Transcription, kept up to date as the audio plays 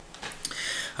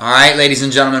All right, ladies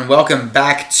and gentlemen, welcome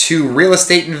back to Real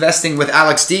Estate Investing with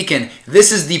Alex Deacon.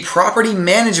 This is the Property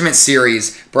Management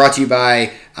Series brought to you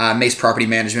by MACE Property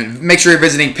Management. Make sure you're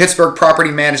visiting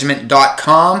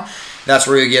PittsburghPropertyManagement.com. That's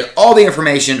where you get all the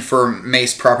information for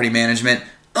MACE Property Management,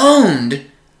 owned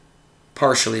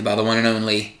partially by the one and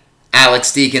only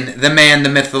Alex Deacon, the man, the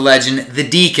myth, the legend, the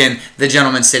Deacon, the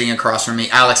gentleman sitting across from me.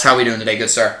 Alex, how are we doing today,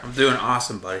 good sir? I'm doing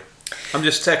awesome, buddy. I'm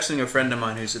just texting a friend of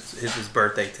mine who's his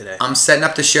birthday today. I'm setting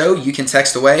up the show. You can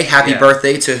text away. Happy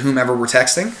birthday to whomever we're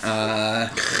texting.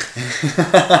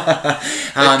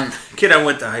 Kid I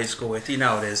went to high school with, you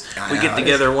know it is. We get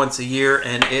together once a year,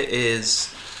 and it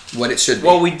is what it should be.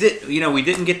 Well, we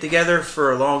didn't get together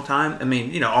for a long time. I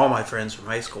mean, all my friends from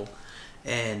high school,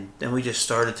 and then we just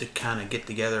started to kind of get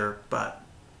together. But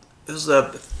it was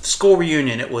a school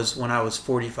reunion. It was when I was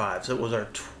 45, so it was our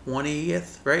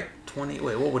 20th, right? Wait,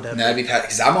 what would that be? That'd be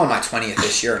because I'm on my 20th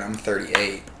this year and I'm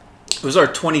 38. It was our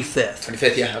 25th.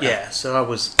 25th, yeah. Okay. Yeah, so I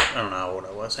don't know what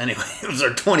I was. Anyway, it was our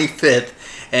 25th,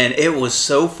 and it was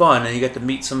so fun. And you got to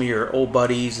meet some of your old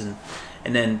buddies, and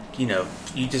then,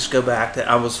 you just go back to,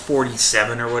 I was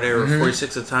 47 or whatever,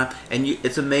 46 at the time, and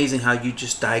it's amazing how you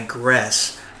just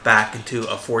digress back into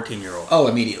a 14-year-old. Oh,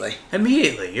 immediately.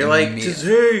 You're like,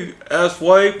 hey,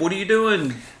 asswipe, what are you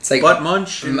doing? It's like butt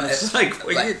munch. And it's like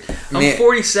I'm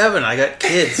 47. I got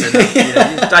kids, and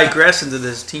you digress into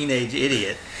this teenage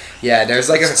idiot. Yeah, there's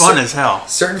like it's fun as hell.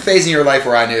 Certain phase in your life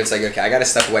where I knew it's like, okay, I got to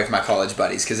step away from my college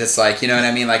buddies because it's like, you know what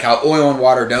I mean, like how oil and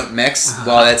water don't mix.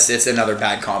 Well, it's another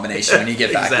bad combination when you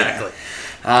get back. Exactly.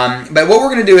 But what we're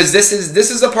going to do is this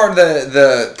is a part of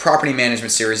the property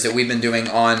management series that we've been doing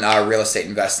on real estate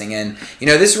investing, and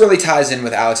this really ties in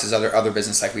with Alex's other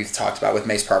business like we've talked about with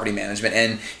MACE Property Management.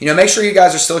 And make sure you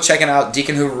guys are still checking out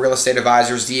Deacon Hoover Real Estate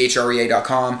Advisors,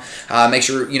 DHREA.com. Make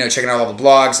sure checking out all the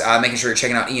blogs, making sure you're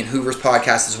checking out Ian Hoover's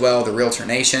podcast as well, The Realtor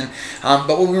Nation. But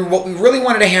what we really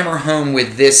wanted to hammer home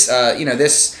with this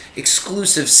this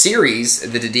exclusive series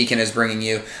that the Deacon is bringing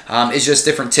you is just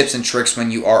different tips and tricks when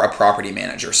you are a property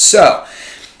manager. So,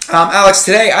 Alex,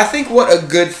 today I think what a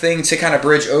good thing to kind of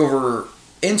bridge over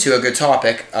into, a good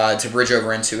topic to bridge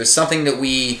over into, is something that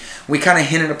we kind of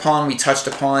hinted upon, we touched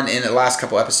upon in the last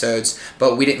couple episodes,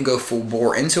 but we didn't go full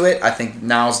bore into it. I think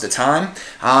now's the time.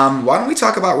 Why don't we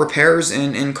talk about repairs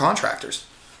in contractors?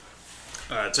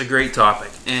 It's a great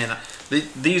topic, and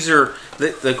these are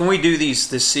like when we do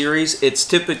this series, it's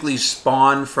typically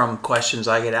spawned from questions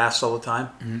I get asked all the time.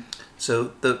 Mm-hmm.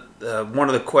 So the one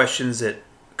of the questions that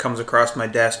comes across my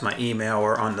desk, my email,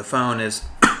 or on the phone is,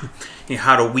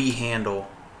 how do we handle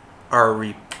our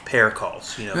repair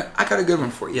calls? I got a good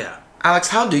one for you. Yeah, Alex,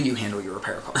 how do you handle your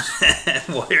repair calls?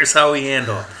 Well, here's how we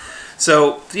handle it.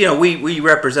 So we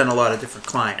represent a lot of different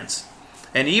clients,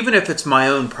 and even if it's my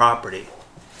own property,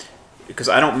 because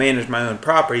I don't manage my own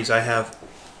properties, I have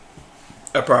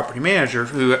a property manager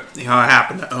who I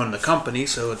happen to own the company.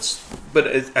 So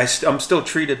I'm still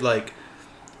treated like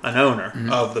an owner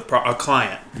of a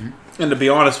client. Mm-hmm. And to be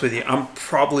honest with you,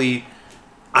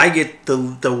 I get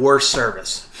the worst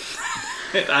service.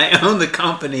 I own the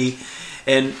company,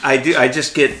 and I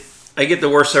get the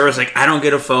worst service. Like, I don't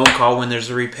get a phone call when there's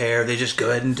a repair. They just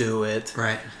go ahead and do it.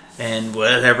 Right. And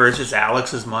whatever, it's just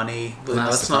Alex's money.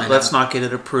 Let's not get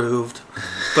it approved.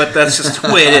 But that's just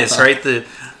the way it is, right? You're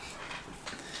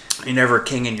never a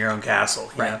king in your own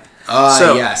castle. Right.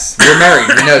 Yes. You're married.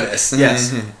 You know this.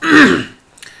 Yes.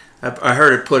 I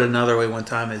heard it put another way one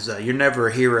time is you're never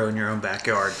a hero in your own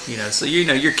backyard. So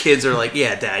your kids are like,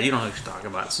 yeah, Dad, you don't know what you're talking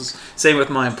about. So same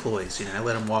with my employees. I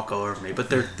let them walk all over me,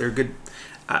 but they're good.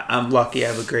 I'm lucky I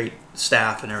have a great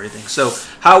staff and everything. So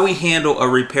how we handle a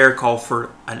repair call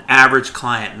for an average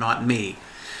client, not me,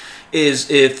 is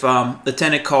if the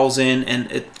tenant calls in,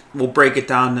 and we'll break it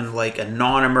down in like a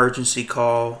non-emergency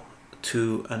call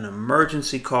to an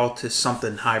emergency call to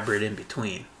something hybrid in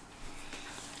between.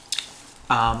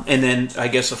 And then I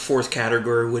guess a fourth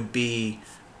category would be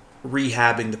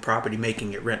rehabbing the property,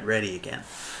 making it rent ready again.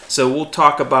 So we'll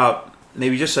talk about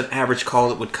maybe just an average call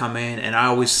that would come in, and I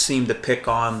always seem to pick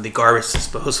on the garbage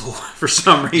disposal for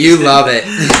some reason. You love it.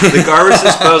 The garbage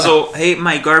disposal, hey,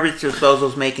 my garbage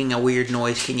disposal's making a weird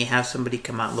noise. Can you have somebody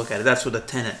come out and look at it? That's what a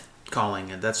tenant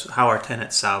calling, and that's how our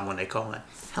tenants sound when they call in.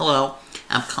 Hello,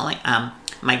 I'm calling,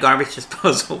 my garbage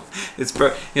disposal.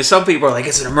 Some people are like,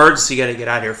 it's an emergency, you got to get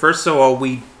out of here. First of all,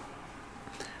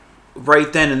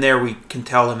 right then and there, we can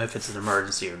tell them if it's an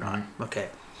emergency or not. Mm-hmm. Okay.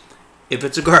 If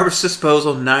it's a garbage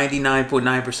disposal,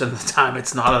 99.9% of the time,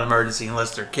 it's not an emergency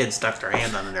unless their kid stuck their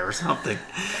hand on it or something.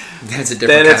 That's a different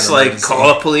Then kind it's of like, emergency.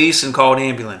 call the police and call an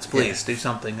ambulance. Please do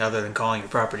something other than calling your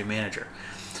property manager.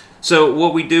 So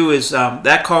what we do is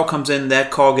that call comes in, that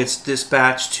call gets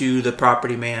dispatched to the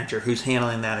property manager who's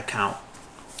handling that account.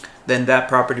 Then that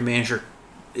property manager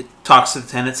talks to the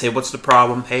tenant, say, what's the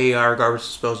problem? Hey, our garbage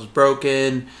disposal is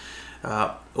broken.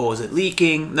 Is it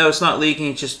leaking? No, it's not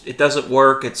leaking. It doesn't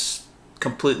work. It's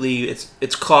completely,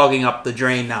 it's clogging up the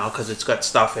drain now because it's got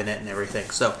stuff in it and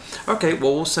everything. So, okay,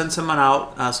 well, we'll send someone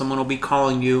out. Someone will be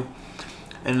calling you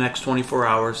in the next 24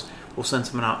 hours. We'll send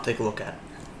someone out and take a look at it.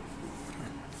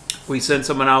 We send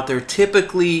someone out there.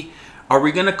 Typically, are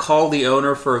we going to call the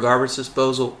owner for a garbage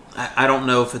disposal? I don't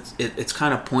know if it's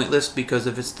kind of pointless, because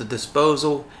if it's the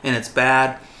disposal and it's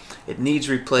bad, it needs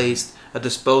replaced. A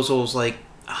disposal is like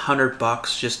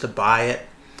 $100 just to buy it.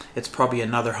 It's probably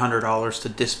another $100 to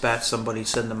dispatch somebody,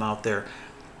 send them out there.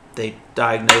 They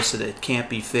diagnose it. It can't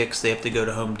be fixed. They have to go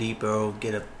to Home Depot,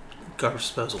 get a garbage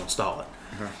disposal, install it.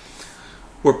 Okay.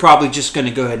 We're probably just going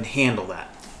to go ahead and handle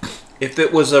that. If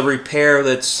it was a repair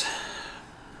that's,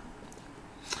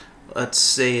 let's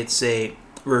say it's a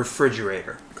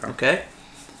refrigerator, okay?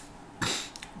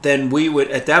 Then we would,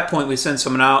 at that point, we send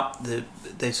someone out.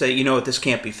 They say, you know what, this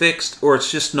can't be fixed, or it's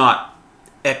just not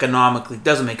economically,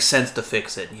 doesn't make sense to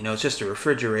fix it. You know, it's just a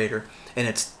refrigerator, and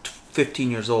it's 15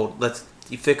 years old.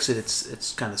 You fix it,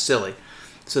 it's kind of silly.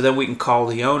 So then we can call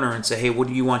the owner and say, hey, what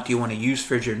do you want? Do you want a used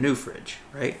fridge or a new fridge,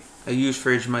 right? A used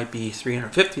fridge might be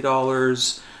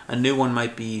 $350. A new one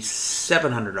might be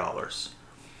 $700.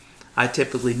 I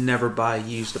typically never buy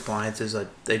used appliances.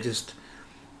 They just,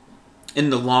 in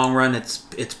the long run, it's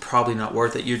probably not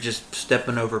worth it. You're just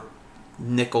stepping over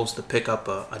nickels to pick up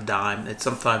a dime.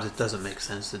 Sometimes it doesn't make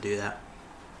sense to do that.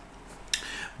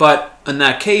 But in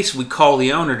that case, we call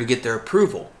the owner to get their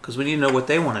approval, because we need to know what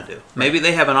they want to do. Maybe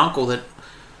they have an uncle that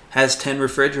has 10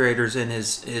 refrigerators in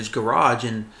his garage,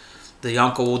 and the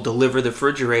uncle will deliver the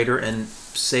refrigerator and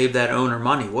save that owner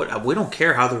money. We don't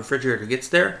care how the refrigerator gets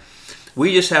there.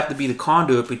 We just have to be the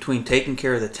conduit between taking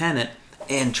care of the tenant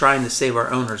and trying to save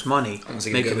our owners money,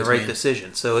 making the right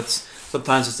decision. So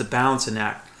sometimes it's a balancing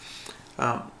act.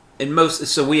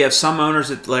 So we have some owners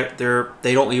that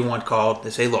they don't even want called. They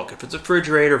say, look, if it's a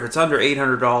refrigerator, if it's under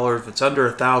 $800, if it's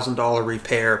under $1,000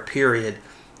 repair, period,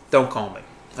 don't call me.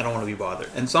 I don't want to be bothered.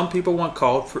 And some people want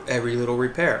called for every little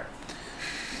repair.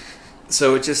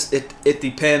 So it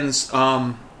depends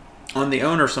on the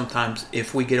owner sometimes,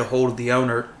 if we get a hold of the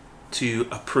owner to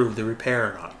approve the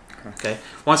repair or not. Okay.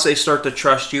 Once they start to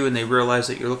trust you and they realize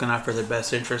that you're looking out for their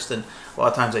best interest, then a lot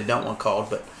of times they don't want called.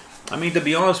 But I mean, to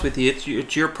be honest with you,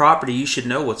 it's your property. You should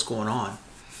know what's going on.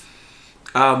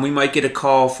 We might get a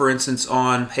call, for instance,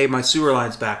 on, hey, my sewer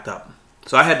line's backed up.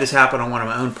 So I had this happen on one of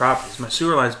my own properties. My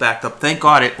sewer line's backed up. Thank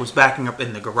God it was backing up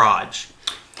in the garage.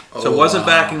 So it wasn't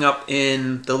backing up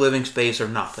in the living space or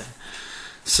nothing.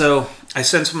 So I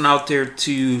sent someone out there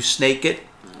to snake it.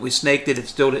 We snaked it.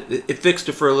 It fixed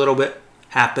it for a little bit.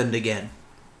 Happened again.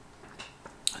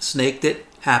 Snaked it.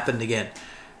 Happened again.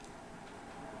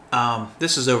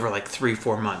 This is over like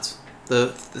 3-4 months.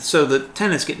 So the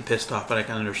tenant's getting pissed off, but I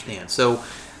can understand. So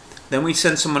then we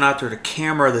sent someone out there to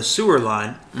camera the sewer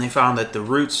line, and they found that the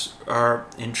roots are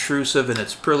intrusive and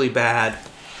it's pretty bad,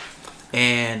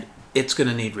 and it's going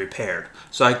to need repaired.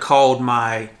 So I called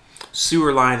my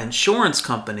sewer line insurance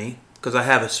company, because I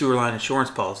have a sewer line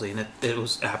insurance policy, and it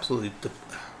was absolutely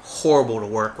horrible to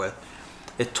work with.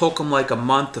 It took them like a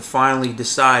month to finally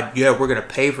decide, yeah, we're going to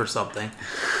pay for something.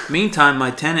 Meantime, my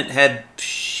tenant had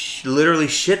literally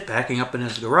shit backing up in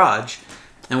his garage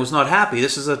and was not happy.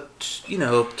 This is a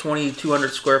 2,200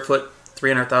 square foot,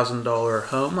 $300,000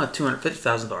 home, a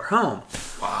 $250,000 home.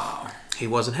 Wow. He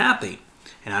wasn't happy,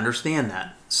 and I understand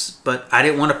that. But I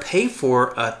didn't want to pay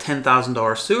for a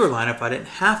 $10,000 sewer line if I didn't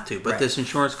have to. But This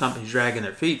insurance company's dragging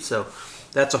their feet, so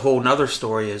that's a whole nother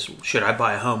story, is should I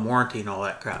buy a home warranty and all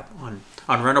that crap.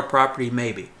 On rental property,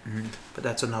 maybe. Mm-hmm. But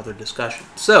that's another discussion.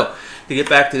 So, to get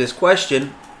back to this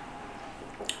question,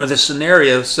 or this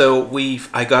scenario, so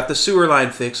I got the sewer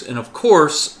line fixed, and of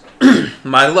course,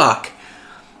 my luck,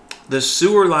 the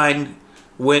sewer line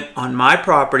went on my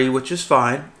property, which is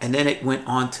fine, and then it went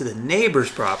on to the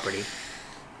neighbor's property.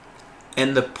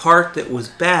 And the part that was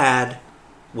bad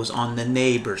was on the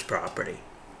neighbor's property.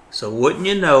 So wouldn't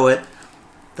you know it,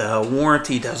 the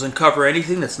warranty doesn't cover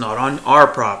anything that's not on our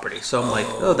property. So I'm like,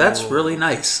 oh, that's really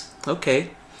nice.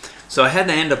 Okay. So I had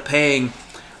to end up paying,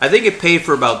 I think it paid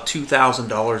for about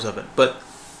 $2,000 of it. But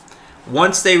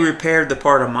once they repaired the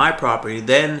part on my property,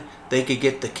 then they could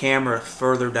get the camera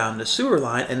further down the sewer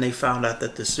line, and they found out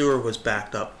that the sewer was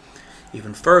backed up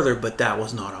even further, but that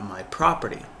was not on my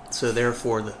property. So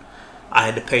therefore, I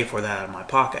had to pay for that out of my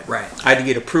pocket. Right. I had to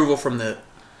get approval from the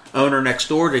owner next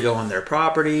door to go on their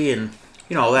property, and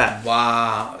all that.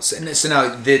 Wow. So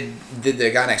now, did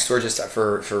the guy next door just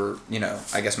for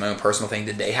I guess my own personal thing?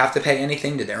 Did they have to pay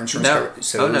anything? Did their insurance cover?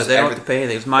 So no, they don't have to pay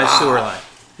anything. It's my sewer line.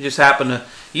 You just happen to.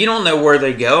 You don't know where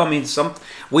they go. I mean,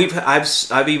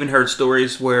 I've even heard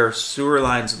stories where sewer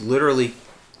lines literally,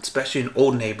 especially in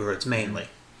old neighborhoods mainly,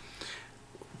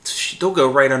 they'll go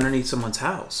right underneath someone's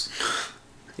house.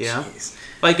 Yeah.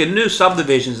 Like in new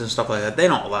subdivisions and stuff like that, they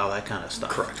don't allow that kind of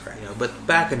stuff. Correct, right. But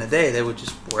back in the day, they would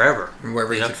just wherever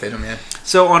you could fit them, yeah.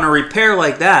 So on a repair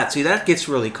like that, see, that gets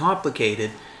really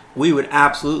complicated. We would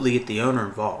absolutely get the owner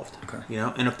involved. Okay.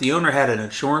 And if the owner had an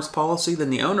insurance policy, then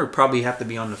the owner would probably have to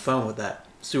be on the phone with that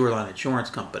sewer line insurance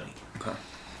company. Okay.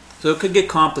 So it could get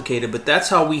complicated, but that's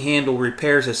how we handle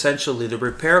repairs. Essentially, the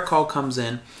repair call comes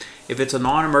in. If it's a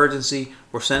non-emergency,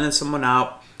 we're sending someone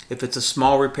out. If it's a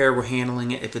small repair, we're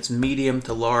handling it. If it's medium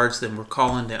to large, then we're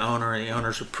calling the owner, and the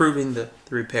owner's approving the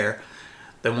repair.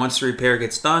 Then once the repair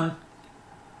gets done,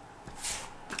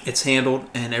 it's handled,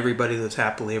 and everybody lives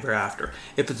happily ever after.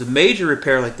 If it's a major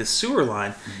repair like the sewer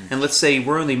line, and let's say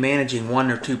we're only managing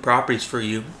 1 or 2 properties for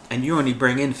you, and you only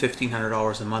bring in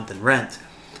 $1,500 a month in rent,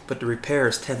 but the repair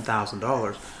is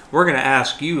 $10,000, we're going to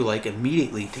ask you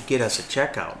immediately to get us a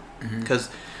check out. Because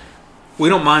we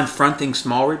don't mind fronting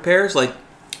small repairs. Like,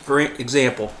 for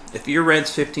example, if your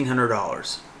rent's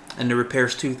 $1,500 and the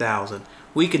repair's $2,000,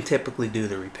 we can typically do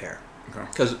the repair.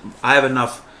 Because I have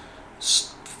enough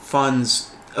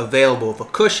funds available of a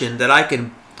cushion that I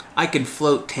can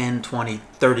float $10,000, $20,000,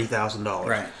 $30,000.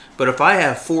 Right. But if I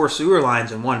have 4 sewer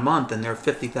lines in 1 month and they're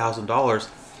 $50,000,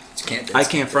 I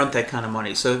can't front that kind of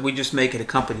money. So we just make it a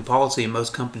company policy, and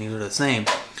most companies are the same.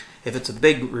 If it's a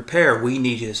big repair, we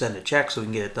need you to send a check so we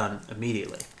can get it done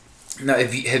immediately. Now,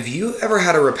 have you ever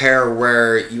had a repair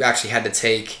where you actually had to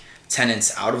take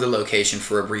tenants out of the location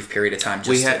for a brief period of time?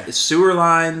 We had sewer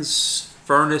lines,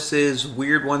 furnaces,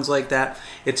 weird ones like that.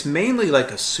 It's mainly like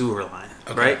a sewer line,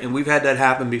 right? And we've had that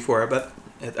happen before. But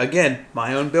again,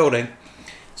 my own building,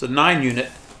 it's a 9-unit,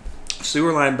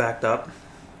 sewer line backed up.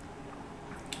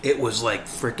 It was like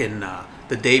freaking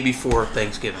the day before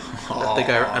Thanksgiving.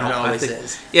 I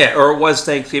think yeah, or it was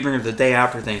Thanksgiving or the day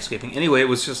after Thanksgiving. Anyway, it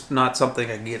was just not something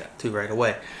I could get to right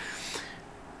away.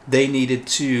 They needed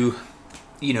to,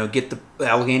 get the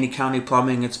Allegheny County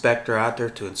plumbing inspector out there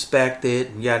to inspect it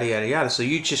and yada yada yada. So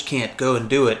you just can't go and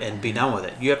do it and be done with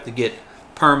it. You have to get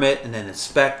permit and then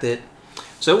inspect it.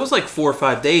 So it was like 4 or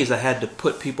 5 days I had to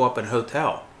put people up in a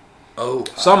hotel. Oh,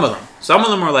 some of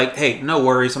them were like, "Hey, no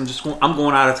worries. I'm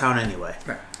going out of town anyway.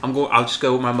 Right. I'll just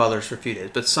go with my mother's for a few days."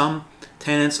 But some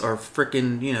tenants are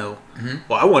freaking,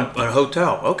 well, I want a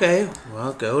hotel. Okay,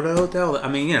 well, go to a hotel. I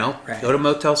mean, right. Go to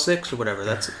Motel 6 or whatever.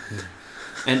 That's it.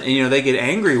 And they get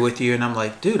angry with you, and I'm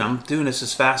like, dude, I'm doing this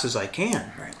as fast as I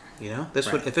can. Right.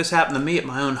 If this happened to me at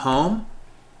my own home,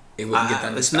 it wouldn't get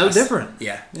done this fast. It's no different.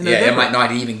 Yeah. It might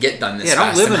not even get done this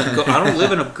fast. I don't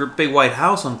live in a big white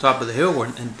house on top of the hill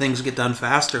and things get done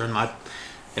faster on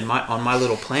my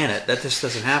little planet. That just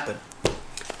doesn't happen.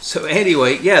 So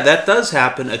anyway, yeah, that does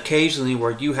happen occasionally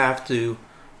where you have to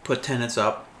put tenants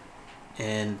up,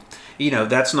 and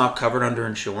that's not covered under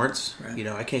insurance. Right.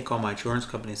 I can't call my insurance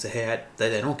company and say, "Hey,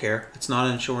 they don't care. It's not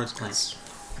an insurance claim."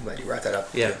 I'm glad you brought that up.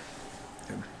 Yeah.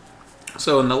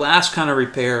 So in the last kind of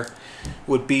repair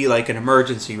would be like an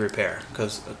emergency repair,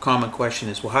 because a common question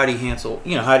is, well, how do you handle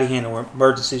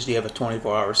emergencies? Do you have a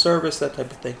 24-hour service, that type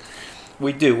of thing?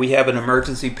 We do. We have an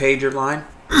emergency pager line.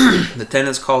 The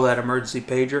tenants call that emergency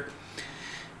pager,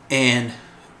 and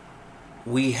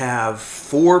we have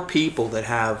 4 people's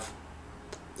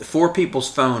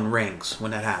phone rings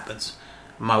when that happens.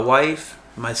 My wife,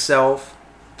 myself,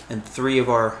 and 3 of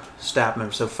our staff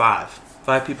members, so 5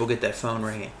 people get that phone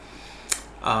ringing.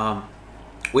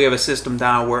 We have a system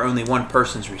down where only one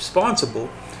person's responsible,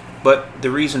 but the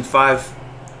reason 5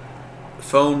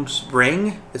 phones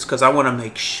ring is because I want to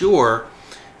make sure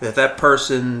that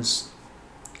person's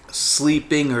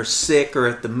sleeping or sick or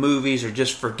at the movies or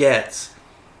just forgets,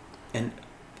 and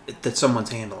that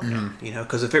someone's handling it.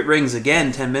 Because if it rings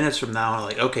again 10 minutes from now, I'm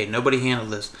like, okay, nobody handled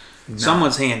this. No.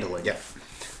 Someone's handling it. Yep.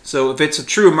 So if it's a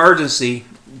true emergency,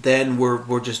 then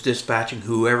we're just dispatching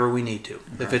whoever we need to.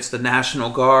 Right. If it's the National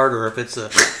Guard, or if it's the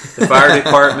fire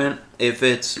department, if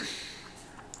it's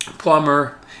a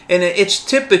plumber. And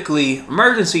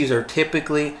emergencies are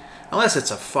typically, unless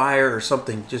it's a fire or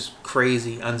something just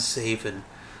crazy, unsafe, and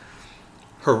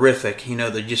horrific,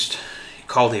 they just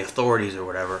call the authorities or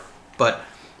whatever. But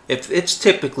if it's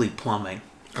typically plumbing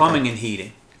and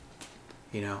heating,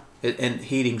 and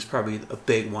heating's probably a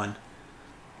big one.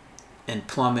 And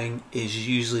plumbing is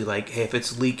usually like, hey, if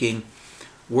it's leaking,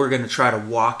 we're going to try to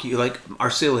walk you, like our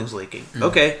ceiling's leaking.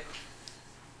 Okay,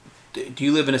 do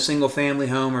you live in a single family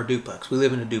home or duplex? We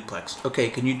live in a duplex. Okay,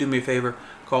 can you do me a favor?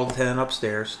 Call the tenant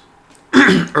upstairs,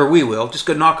 or we will. Just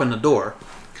go knock on the door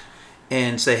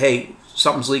and say, hey,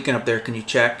 something's leaking up there. Can you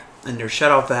check? And there's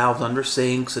shut-off valves under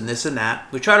sinks and this and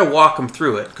that. We try to walk them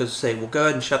through it because say, well, go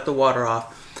ahead and shut the water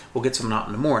off. We'll get someone out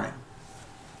in the morning.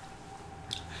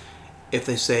 If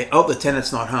they say, oh, the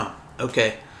tenant's not home.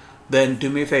 Okay, then do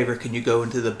me a favor. Can you go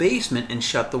into the basement and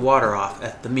shut the water off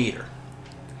at the meter?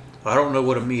 I don't know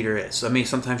what a meter is. I mean,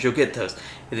 sometimes you'll get those.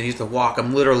 And then you have to walk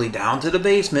them literally down to the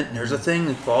basement. And there's a thing,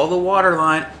 and follow the water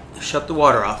line, shut the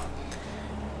water off.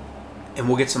 And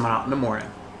we'll get someone out in the morning.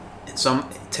 And some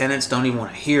tenants don't even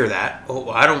want to hear that. Oh,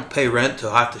 well, I don't pay rent till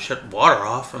I have to shut water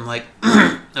off. I'm like,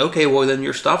 okay, well, then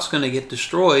your stuff's going to get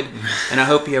destroyed. And I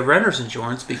hope you have renter's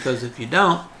insurance, because if you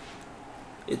don't,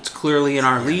 it's clearly in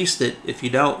our lease that if you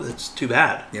don't, it's too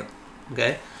bad. Yep.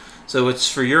 Okay? So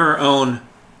it's for your own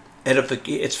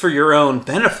it's for your own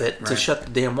benefit to shut the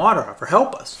damn water off or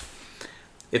help us.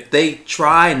 If they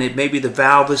try and maybe the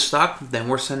valve is stuck, then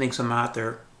we're sending someone out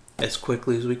there as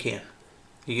quickly as we can.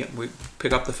 We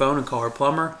pick up the phone and call our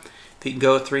plumber. If he can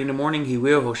go at 3 in the morning, he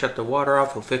will. He'll shut the water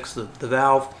off. He'll fix the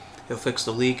valve. He'll fix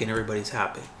the leak, and everybody's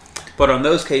happy. But on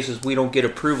those cases, we don't get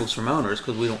approvals from owners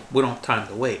because we don't have time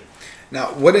to wait.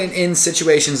 Now, what in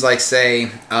situations like,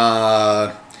 say,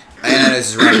 and this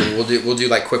is random, we'll do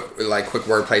like quick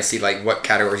wordplay, see like what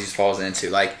categories he falls into.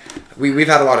 Like we've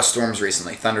had a lot of storms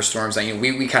recently, thunderstorms. And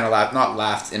we kind of not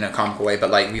laughed in a comical way,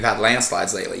 but like we've had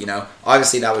landslides lately. You know,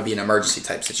 obviously that would be an emergency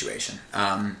type situation.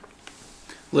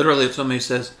 Literally, if somebody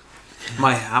says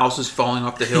my house is falling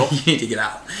off the hill, you need to get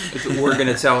out. We're going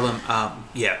to tell them,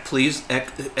 please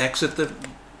exit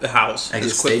the house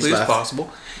as quickly as possible,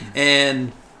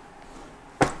 and.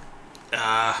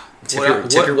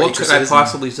 What could I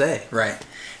possibly say? Right.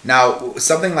 Now,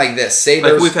 something like this. Say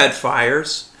like we've had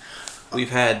fires. We've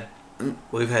had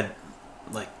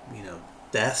like,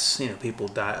 deaths. People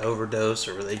die overdose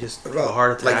or they just have a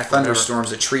heart attack. Like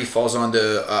thunderstorms, a tree falls onto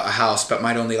a house but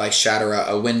might only like shatter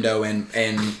a window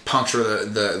and puncture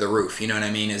the roof. You know what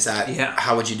I mean? Is that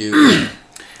how would you do?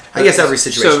 I guess every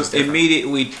situation is different.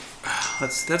 Immediately,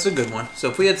 that's a good one. So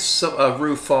if we had a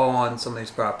roof fall on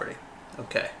somebody's property,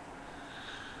 okay.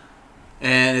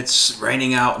 And it's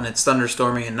raining out and it's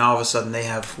thunderstorming and all of a sudden they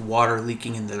have water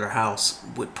leaking into their house.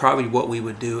 What we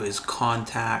would do is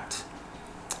contact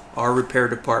our repair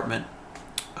department.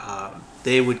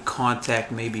 They would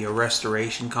contact maybe a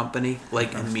restoration company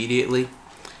immediately,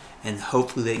 and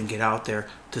hopefully they can get out there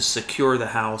to secure the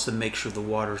house and make sure the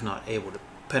water's not able to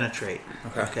penetrate.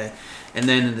 Okay. And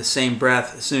then in the same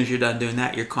breath, as soon as you're done doing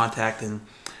that, you're contacting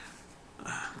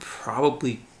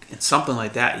probably... And something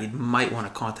like that, you might want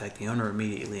to contact the owner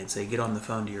immediately and say, get on the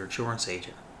phone to your insurance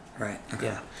agent. Right. Okay.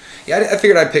 Yeah. Yeah, I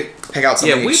figured I'd pick out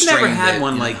something. Yeah, we've never had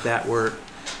one like that where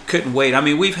couldn't wait. I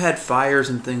mean, we've had fires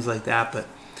and things like that, but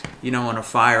on a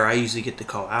fire, I usually get the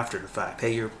call after the fact.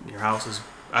 Hey, your house is.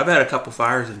 I've had a couple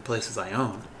fires in places I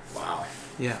own. Wow.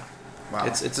 Yeah. Wow.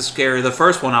 It's a scary. The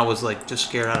first one I was like just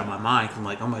scared out of my mind. I'm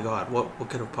like, oh my god, what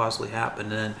could have possibly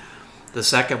happened? And then the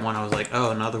second one, I was like,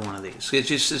 oh, another one of these. It's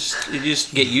just you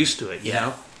just get used to it, you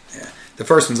know? Yeah. The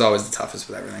first one's always the toughest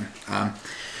with everything. All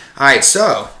right,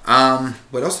 so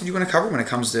what else did you want to cover when it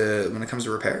comes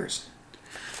to repairs?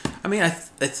 I mean, I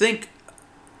think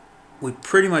we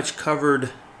pretty much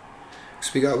covered.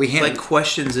 So we handled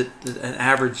questions that an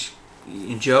average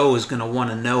Joe is going to want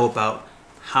to know about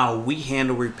how we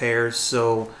handle repairs,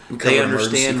 so they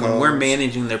understand when we're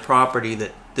managing their property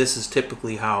that this is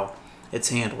typically how it's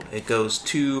handled. It goes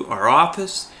to our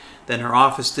office, then our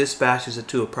office dispatches it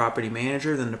to a property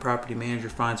manager, then the property manager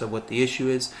finds out what the issue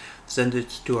is, sends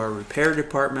it to our repair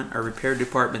department. Our repair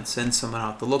department sends someone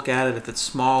out to look at it. If it's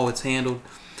small, it's handled.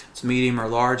 If it's medium or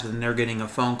large, then they're getting a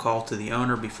phone call to the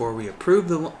owner before we approve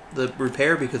the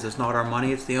repair, because it's not our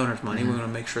money, it's the owner's money. We're going to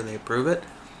make sure they approve it.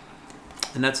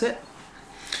 And that's it.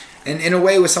 And in a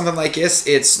way, with something like this,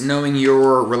 it's knowing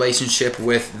your relationship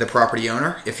with the property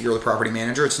owner. If you're the property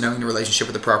manager, it's knowing the relationship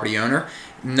with the property owner,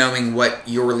 knowing what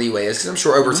your leeway is. Because I'm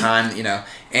sure over time,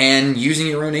 and using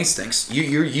your own instincts.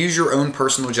 You use your own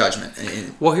personal judgment.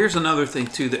 Well, here's another thing,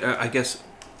 too. That I guess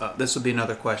this would be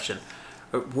another question.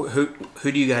 Who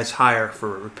do you guys hire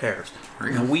for repairs?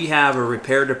 Now, we have a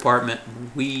repair department.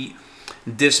 We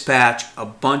dispatch a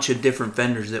bunch of different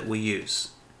vendors that we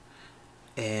use.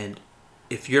 And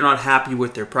if you're not happy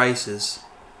with their prices,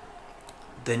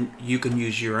 then you can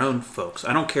use your own folks.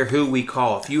 I don't care who we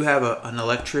call. If you have an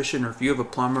electrician, or if you have a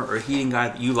plumber or a heating guy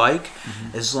that you like,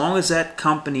 as long as that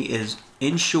company is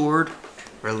insured,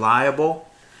 reliable,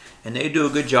 and they do a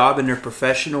good job and they're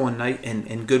professional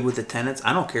and good with the tenants,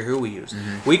 I don't care who we use.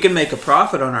 We can make a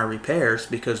profit on our repairs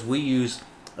because we use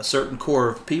a certain core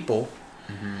of people,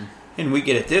 and we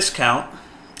get a discount,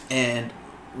 and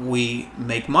we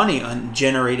make money and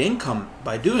generate income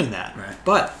by doing that. Right.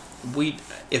 But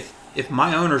if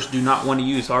my owners do not want to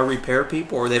use our repair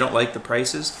people or they don't like the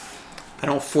prices, I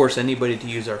don't force anybody to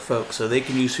use our folks, so they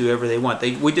can use whoever they want.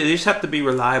 They just have to be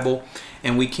reliable,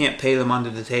 and we can't pay them under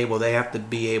the table. They have to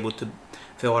be able to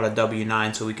fill out a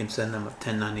W-9 so we can send them a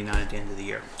 1099 at the end of the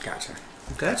year. Gotcha.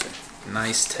 Okay. Gotcha.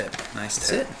 Nice tip.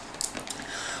 That's it.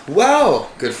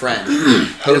 Well, good friend.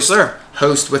 Host, yes, sir.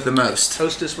 Host with the most.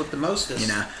 Hostess with the mostest.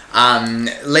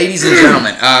 Ladies and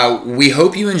gentlemen, we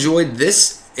hope you enjoyed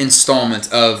this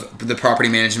installment of the property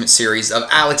management series of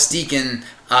Alex Deacon.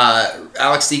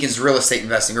 Alex Deacon's Real Estate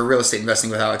Investing, or Real Estate Investing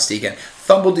with Alex Deacon.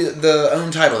 Fumbled the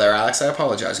own title there, Alex. I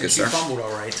apologize, good sir. You fumbled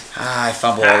all right. I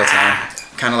fumble all the time.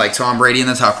 Kind of like Tom Brady in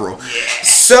the top rule. Yeah.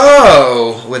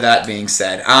 So, with that being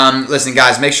said, listen,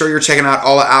 guys, make sure you're checking out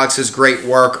all of Alex's great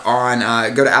work on,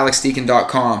 go to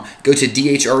alexdeacon.com, go to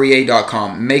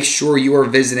dhrea.com. Make sure you are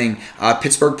visiting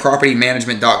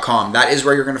pittsburghpropertymanagement.com. That is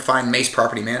where you're going to find MACE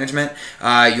Property Management.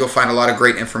 You'll find a lot of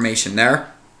great information there.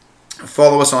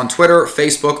 Follow us on Twitter,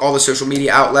 Facebook, all the social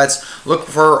media outlets. Look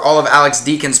for all of Alex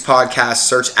Deacon's podcasts.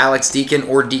 Search Alex Deacon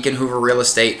or Deacon Hoover Real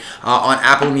Estate on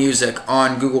Apple Music,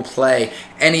 on Google Play,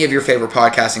 any of your favorite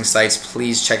podcasting sites.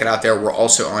 Please check it out there. We're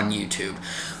also on YouTube.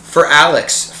 For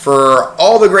Alex, for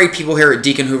all the great people here at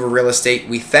Deacon Hoover Real Estate,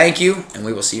 we thank you, and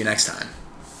we will see you next time.